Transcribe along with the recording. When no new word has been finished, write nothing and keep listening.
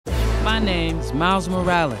My name's Miles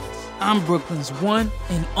Morales. I'm Brooklyn's one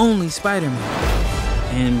and only Spider-Man.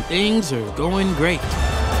 And things are going great.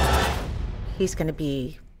 He's gonna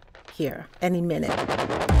be here any minute.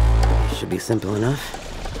 Should be simple enough.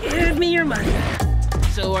 Give me your money.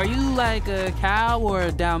 So are you like a cow or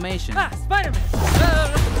a Dalmatian? Ah, Spider-Man!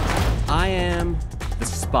 I am the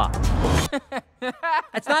Spot.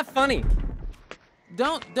 It's not funny.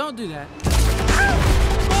 Don't do that.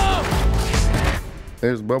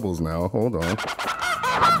 There's bubbles now. Hold on.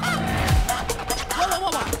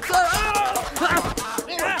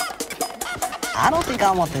 I don't think I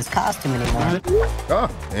want this costume anymore. Oh,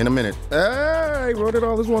 in a minute. I wrote it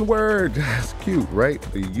all as one word. That's cute, right?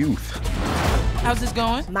 The youth. How's this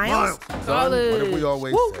going? Miles? Solid. What have we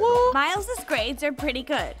always Woo, said? woo. Miles's grades are pretty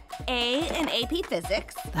good. A in AP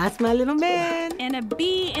Physics That's my little man. and a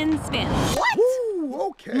B in Spanish. Ooh,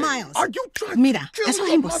 okay. Miles. Are you trying Mira, to kill eso es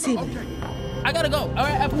your imposible. mother? Okay. I gotta go. All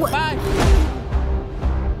right, bye.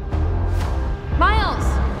 Miles!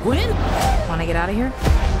 Gwen? Wanna get out of here?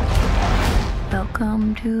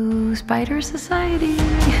 Welcome to Spider Society.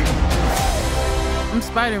 I'm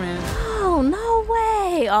Spider-Man. Oh, no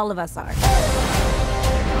way. All of us are.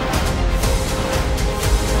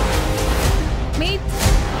 Meet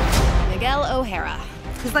Miguel O'Hara.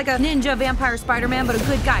 He's like a ninja vampire Spider-Man, but a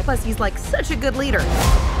good guy. Plus, he's like such a good leader.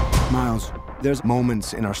 Miles, there's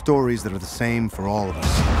moments in our stories that are the same for all of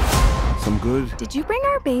us. Some good. Did you bring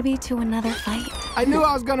our baby to another fight? I knew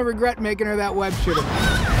I was gonna regret making her that web shooter.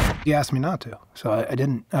 He asked me not to, so I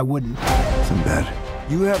didn't. I wouldn't. Some bad.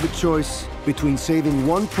 You have a choice between saving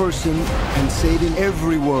one person and saving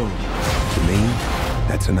every world. To me,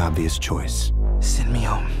 that's an obvious choice. Send me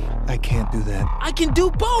home. I can't do that. I can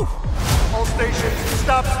do both. All stations,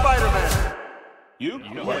 stop Spider-Man. You?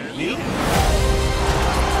 Me?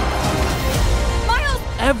 Miles!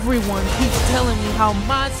 Everyone keeps telling me how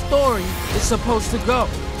my story is supposed to go.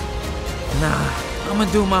 Nah, I'm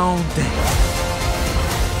gonna do my own thing.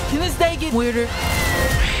 Can this day get weirder?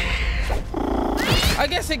 I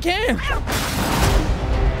guess it can.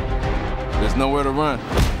 There's nowhere to run.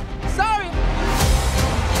 Sorry.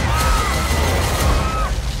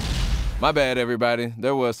 My bad, everybody.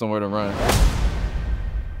 There was somewhere to run.